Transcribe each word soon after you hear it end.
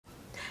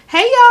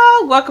Hey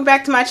y'all, welcome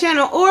back to my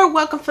channel, or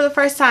welcome for the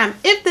first time.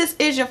 If this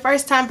is your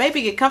first time,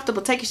 baby, get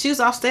comfortable, take your shoes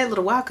off, stay a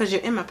little while because you're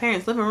in my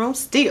parents' living room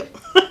still.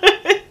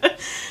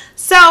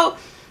 So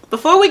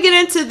before we get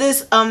into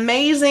this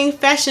amazing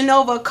Fashion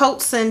Nova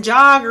coats and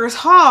joggers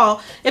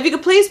haul, if you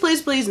could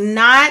please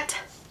not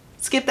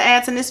skip the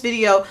ads in this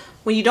video.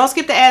 When you don't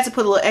skip the ads, I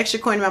put a little extra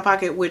coin in my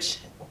pocket, which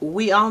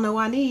we all know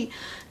I need.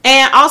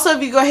 And also,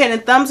 if you go ahead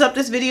and thumbs up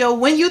this video,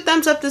 when you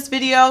thumbs up this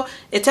video,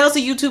 it tells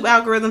the YouTube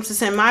algorithm to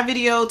send my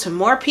video to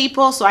more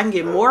people so I can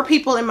get more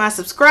people in my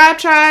subscribe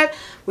tribe.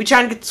 We're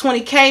trying to get to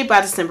 20K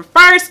by December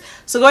 1st.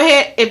 So go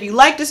ahead, if you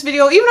like this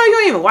video, even though you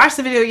don't even watch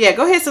the video yet,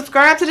 go ahead and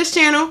subscribe to this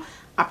channel.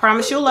 I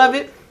promise you'll love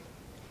it.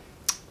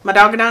 My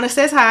dog down there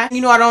says hi. You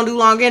know I don't do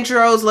long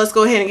intros. Let's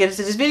go ahead and get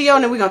into this video,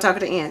 and then we're going to talk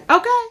at the end.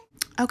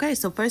 Okay,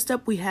 so first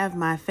up we have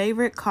my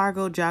favorite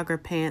cargo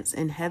jogger pants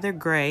in heather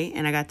gray,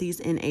 and I got these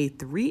in a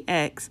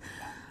 3X.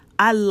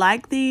 I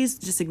like these,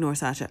 just ignore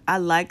Sasha. I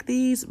like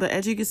these, but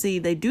as you can see,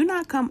 they do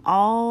not come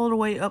all the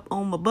way up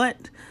on my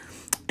butt.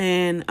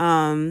 And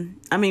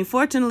I mean,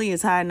 fortunately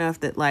it's high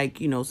enough that,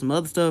 like, you know, some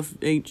other stuff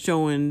ain't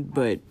showing,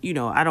 but you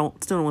know,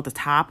 still don't want the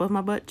top of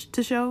my butt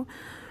to show.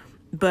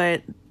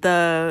 But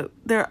they're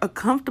a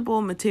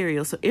comfortable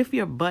material, so if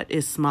your butt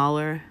is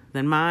smaller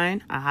than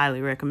mine, I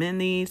highly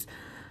recommend these.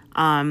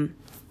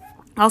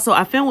 Also,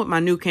 I filmed with my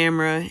new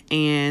camera,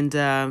 and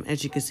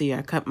as you can see,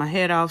 I cut my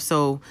head off,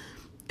 so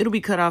it'll be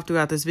cut off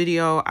throughout this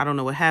video. I don't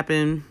know what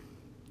happened,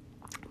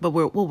 but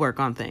we'll work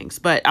on things.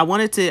 But I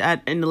wanted to,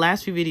 in the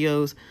last few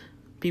videos,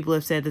 people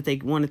have said that they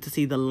wanted to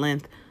see the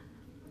length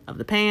of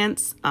the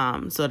pants,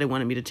 so they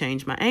wanted me to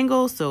change my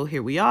angle, so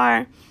here we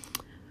are.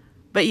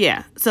 But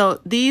yeah, so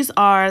these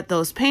are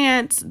those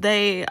pants.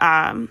 They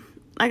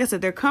like I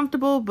said, they're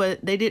comfortable, but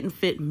they didn't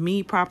fit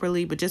me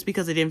properly. But just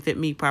because they didn't fit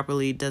me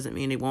properly doesn't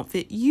mean they won't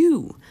fit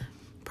you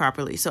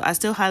properly. So I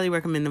still highly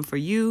recommend them for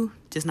you,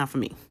 just not for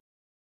me.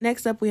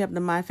 Next up, we have the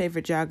My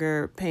Favorite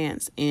Jogger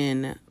pants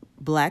in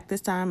black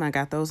this time. I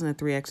got those in a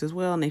 3X as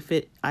well, and they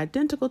fit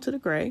identical to the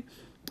gray.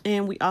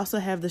 And we also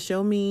have the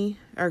Show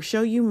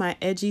You My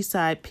Edgy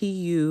Side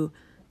PU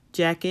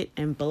jacket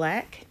in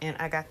black, and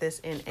I got this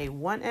in a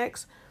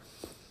 1X.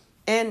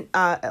 And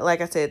like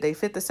I said, they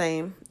fit the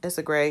same. It's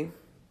a gray.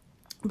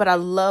 But I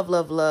love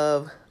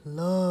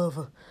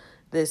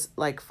this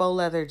like faux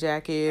leather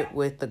jacket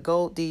with the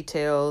gold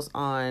details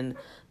on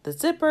the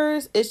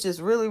zippers. It's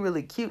just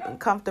really cute and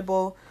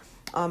comfortable.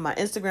 On my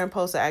Instagram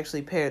post, I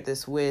actually paired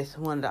this with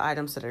one of the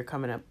items that are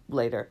coming up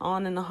later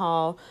on in the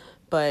haul.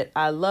 But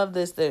I love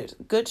this. There's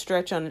good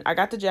stretch on it. I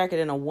got the jacket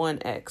in a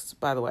 1X,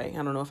 by the way.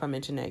 I don't know if I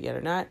mentioned that yet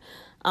or not.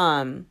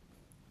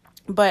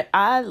 But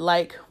I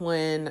like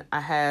when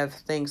I have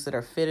things that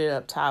are fitted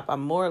up top.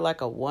 I'm more like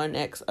a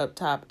 1X up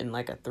top and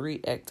like a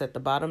 3X at the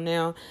bottom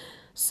now.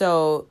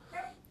 So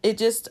it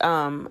just,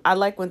 I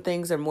like when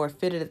things are more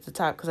fitted at the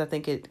top because I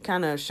think it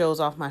kind of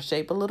shows off my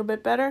shape a little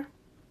bit better.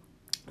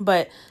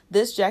 But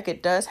this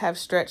jacket does have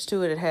stretch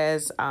to it. It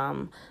has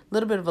a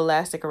little bit of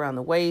elastic around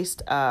the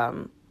waist.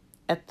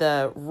 At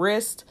the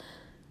wrist,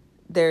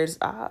 there's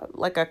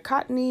like a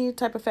cottony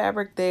type of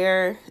fabric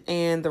there,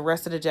 and the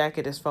rest of the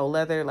jacket is faux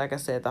leather. Like I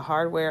said, the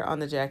hardware on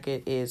the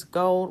jacket is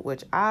gold,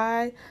 which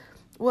I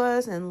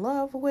was in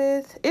love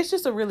with. It's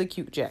just a really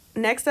cute jacket.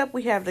 Next up,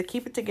 we have the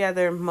Keep It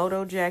Together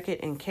Moto jacket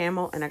in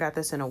camel, and I got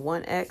this in a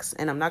 1X,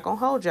 and I'm not gonna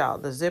hold y'all.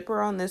 The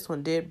zipper on this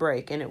one did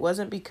break, and it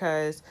wasn't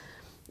because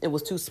it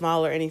was too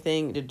small or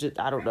anything. It just,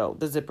 I don't know.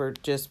 The zipper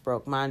just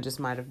broke. Mine just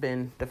might have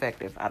been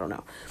defective. I don't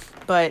know.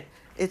 But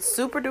it's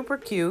super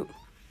duper cute.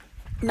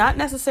 Not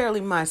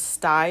necessarily my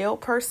style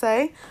per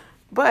se,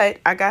 but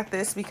I got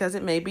this because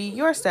it may be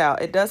your style.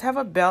 It does have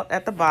a belt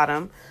at the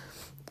bottom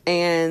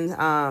and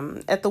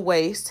at the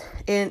waist,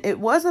 and it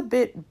was a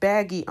bit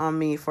baggy on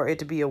me for it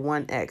to be a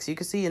 1X. You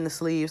can see in the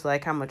sleeves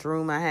like how much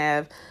room I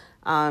have.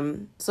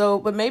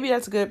 But maybe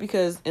that's good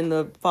because in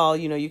the fall,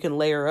 you know, you can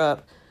layer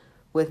up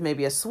with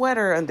maybe a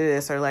sweater under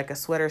this or like a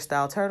sweater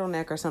style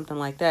turtleneck or something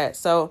like that.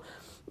 So,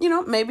 you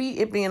know, maybe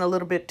it being a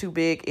little bit too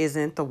big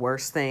isn't the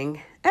worst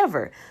thing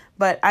ever.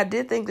 But I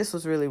did think this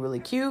was really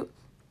cute.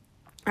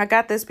 I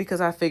got this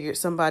because I figured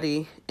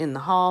somebody in the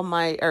haul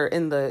might, or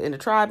in the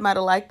tribe might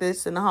have liked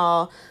this in the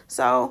haul.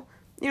 So,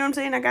 you know what I'm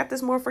saying? I got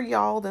this more for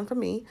y'all than for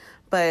me.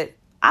 But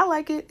I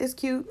like it. It's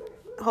cute.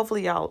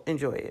 Hopefully y'all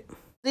enjoy it.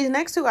 These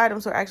next two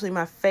items are actually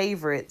my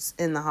favorites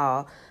in the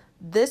haul.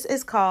 This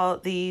is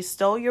called the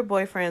Stole Your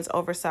Boyfriend's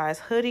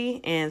Oversized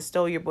Hoodie and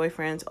Stole Your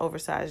Boyfriend's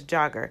Oversized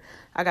Jogger.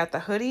 I got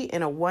the hoodie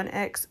in a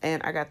 1X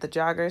and I got the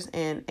joggers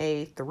in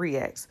a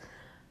 3X.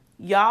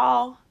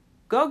 Y'all,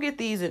 go get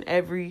these in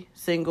every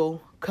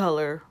single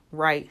color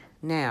right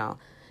now.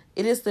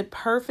 It is the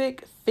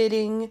perfect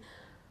fitting,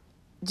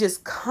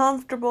 just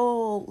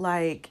comfortable,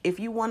 like if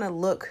you want to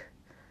look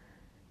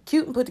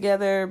cute and put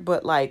together,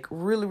 but like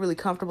really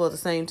comfortable at the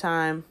same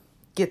time,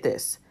 get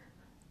this.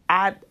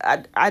 I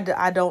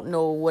don't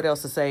know what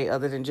else to say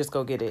other than just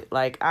go get it.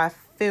 Like, I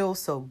feel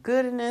so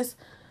good in this,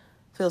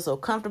 feel so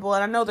comfortable.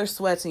 And I know there's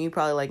sweats and you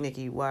probably like,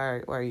 Nikki,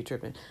 why are you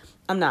tripping?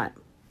 I'm not.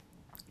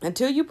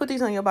 until you put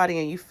these on your body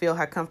and you feel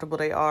how comfortable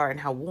they are and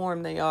how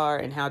warm they are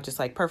and how just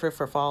like perfect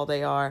for fall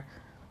they are,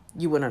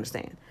 you wouldn't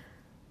understand.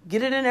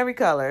 Get it in every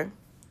color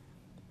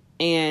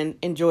and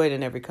enjoy it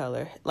in every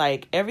color.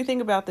 Like, everything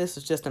about this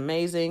is just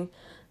amazing.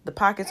 The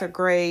pockets are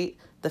great.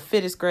 The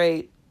fit is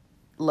great.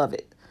 Love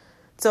it.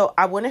 So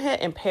I went ahead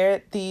and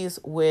paired these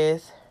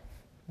with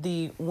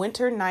the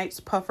Winter Nights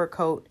puffer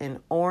coat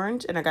in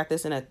orange, and I got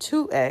this in a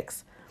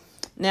 2X.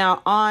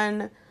 Now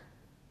on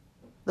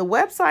the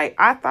website,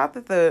 I thought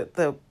that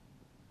the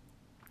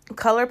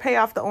color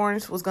payoff the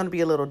orange was going to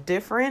be a little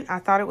different. I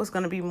thought it was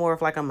going to be more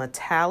of like a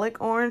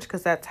metallic orange,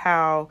 because that's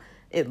how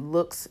it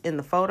looks in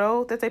the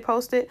photo that they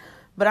posted.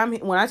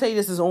 But when I tell you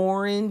this is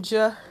orange,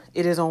 it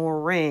is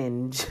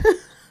orange.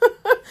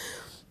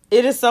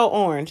 It is so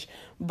orange,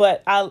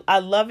 but I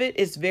love it.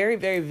 It's very,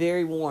 very,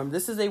 very warm.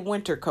 This is a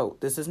winter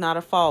coat. This is not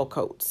a fall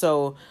coat.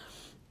 So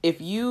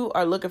if you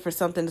are looking for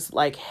something that's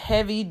like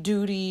heavy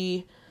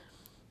duty,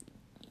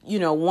 you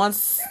know,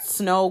 once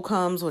snow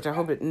comes, which I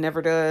hope it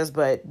never does,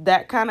 but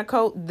that kind of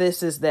coat,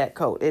 this is that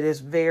coat. It is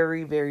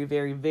very, very,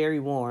 very, very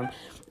warm.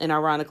 And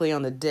ironically,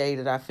 on the day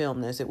that I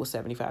filmed this, it was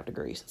 75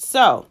 degrees.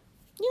 So,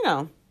 you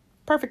know,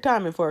 perfect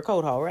timing for a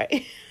coat haul,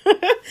 right?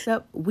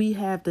 So we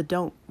have the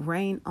Don't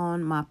Rain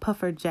on My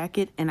puffer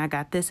jacket, and I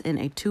got this in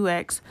a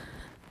 2X.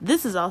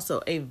 This is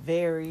also a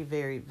very,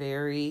 very,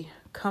 very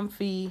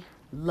comfy,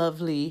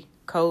 lovely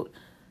coat.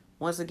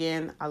 Once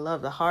again, I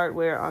love the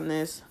hardware on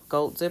this,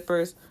 gold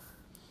zippers.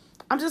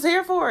 I'm just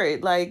here for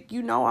it. Like,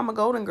 you know, I'm a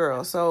golden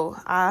girl, so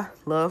I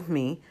love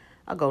me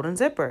a golden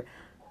zipper.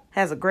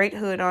 Has a great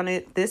hood on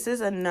it. This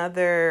is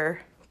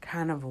another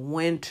kind of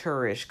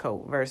winterish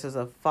coat versus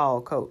a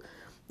fall coat.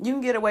 You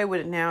can get away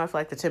with it now if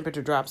like the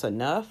temperature drops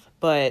enough,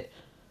 but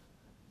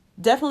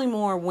definitely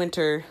more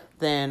winter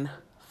than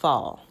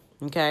fall.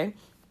 Okay.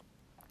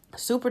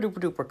 Super duper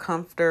duper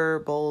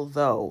comfortable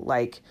though.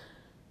 Like,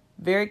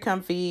 very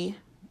comfy.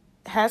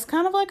 Has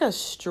kind of like a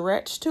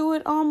stretch to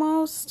it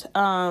almost.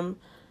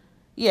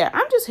 Yeah,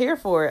 I'm just here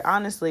for it,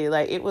 honestly.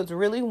 Like, it was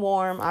really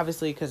warm,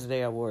 obviously, because the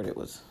day I wore it, it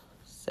was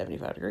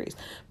 75 degrees.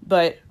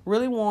 But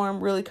really warm,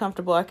 really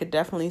comfortable. I could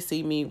definitely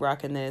see me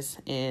rocking this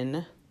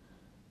in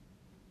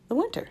the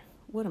winter.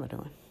 What am I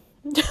doing?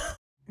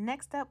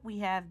 Next up, we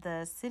have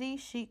the City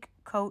Chic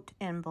coat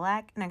in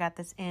black, and I got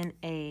this in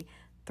a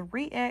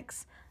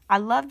 3X. I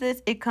love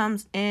this. It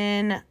comes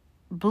in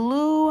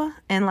blue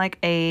and like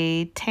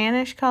a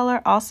tannish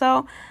color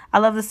also. I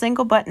love the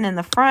single button in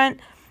the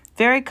front.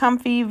 Very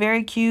comfy,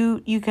 very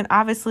cute. You can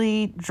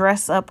obviously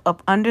dress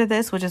up under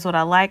this, which is what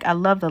I like. I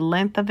love the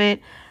length of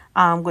it.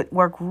 Would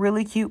work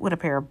really cute with a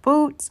pair of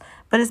boots.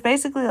 But it's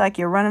basically like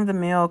your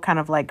run-of-the-mill kind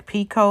of like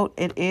pea coat.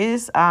 It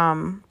is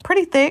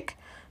pretty thick,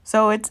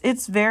 so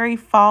it's very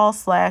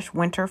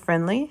fall/winter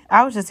friendly.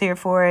 I was just here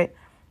for it.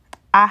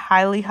 I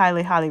highly,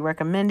 highly, highly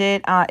recommend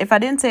it. If I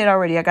didn't say it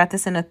already, I got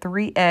this in a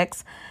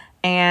 3X.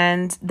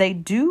 And they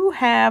do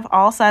have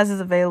all sizes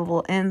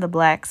available in the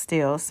black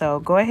still. So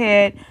go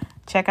ahead,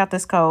 check out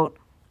this coat.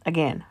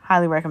 Again,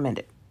 highly recommend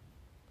it.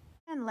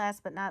 And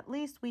last but not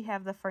least, we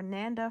have the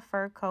Fernanda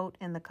Fur Coat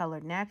in the color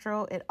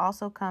Natural. It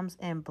also comes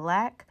in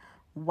black,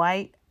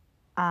 white,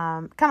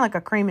 kind of like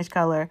a creamish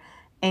color,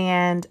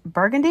 and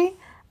burgundy.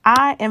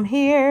 I am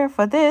here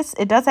for this.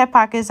 It does have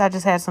pockets. I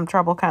just had some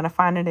trouble kind of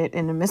finding it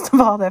in the midst of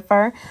all that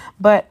fur.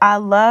 But I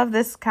love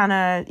this kind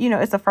of, you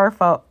know, it's a faux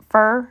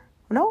fur.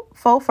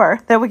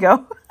 There we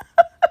go.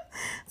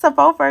 It's a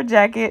faux fur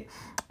jacket.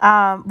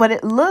 But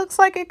it looks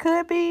like it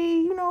could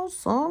be, you know,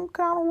 some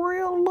kind of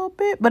real a little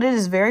bit, but it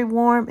is very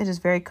warm. It is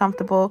very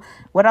comfortable.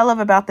 What I love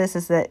about this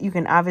is that you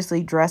can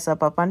obviously dress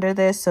up under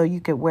this, so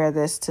you could wear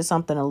this to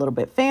something a little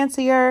bit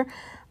fancier,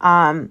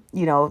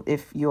 you know,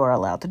 if you are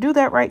allowed to do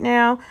that right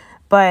now.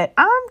 But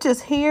I'm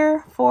just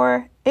here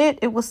for it.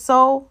 It was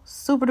so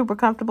super duper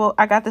comfortable.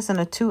 I got this in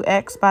a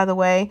 2X, by the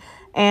way,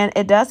 and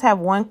it does have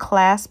one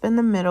clasp in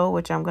the middle,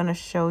 which I'm going to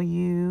show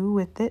you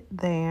with it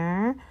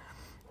there.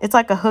 It's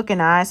like a hook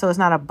and eye, so it's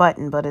not a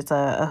button, but it's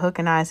a hook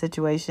and eye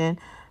situation.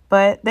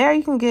 But there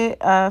you can get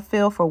a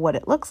feel for what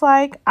it looks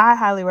like. I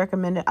highly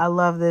recommend it. I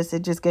love this.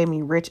 It just gave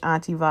me rich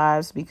auntie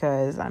vibes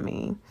because, I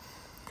mean,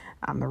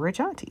 I'm a rich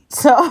auntie.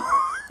 So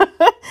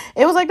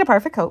it was like the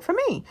perfect coat for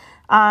me.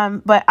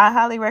 But I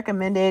highly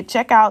recommend it.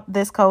 Check out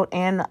this coat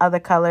and the other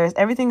colors.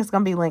 Everything is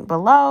going to be linked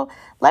below.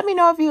 Let me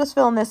know if you was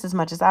feeling this as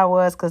much as I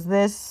was, because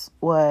this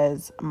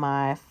was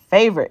my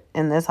favorite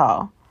in this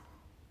haul.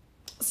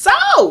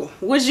 So,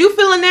 was you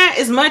feeling that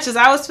as much as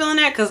I was feeling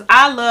that? Because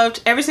I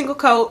loved every single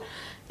coat,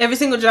 every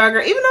single jogger.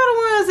 Even though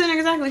the ones didn't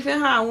exactly fit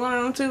how I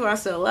wanted them to, I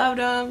still loved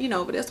them, you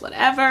know, but it's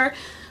whatever.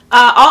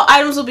 All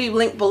items will be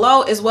linked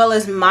below, as well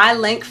as my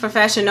link for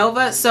Fashion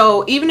Nova.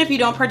 So even if you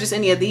don't purchase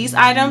any of these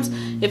items,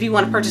 if you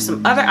want to purchase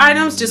some other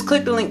items, just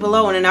click the link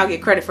below and then I'll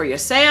get credit for your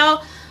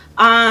sale.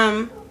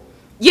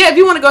 Yeah, if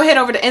you want to go ahead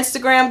over to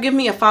Instagram, give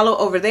me a follow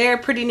over there.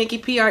 Pretty Nici,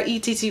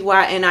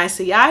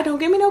 PrettyNici. Don't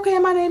give me no K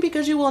in my name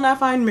because you will not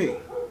find me.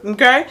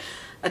 Okay?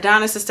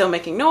 Adonis is still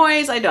making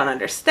noise. I don't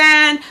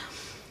understand.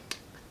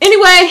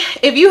 Anyway,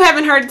 if you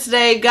haven't heard it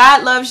today,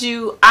 God loves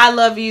you. I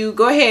love you.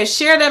 Go ahead,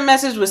 share that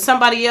message with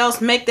somebody else.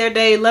 Make their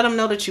day. Let them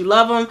know that you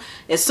love them.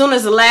 As soon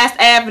as the last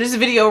ad for this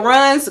video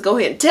runs, go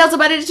ahead and tell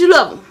somebody that you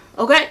love them.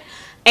 Okay?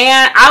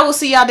 And I will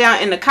see y'all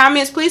down in the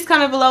comments. Please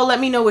comment below. Let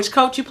me know which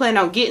coat you plan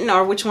on getting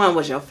or which one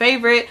was your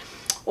favorite.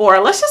 Or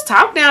let's just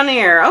talk down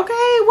there.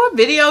 Okay? What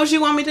videos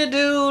you want me to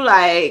do?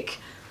 Like,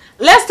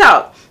 let's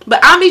talk.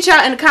 But I'll meet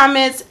y'all in the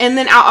comments. And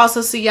then I'll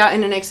also see y'all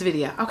in the next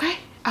video. Okay?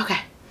 Okay.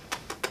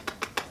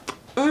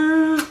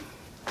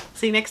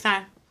 See you next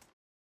time.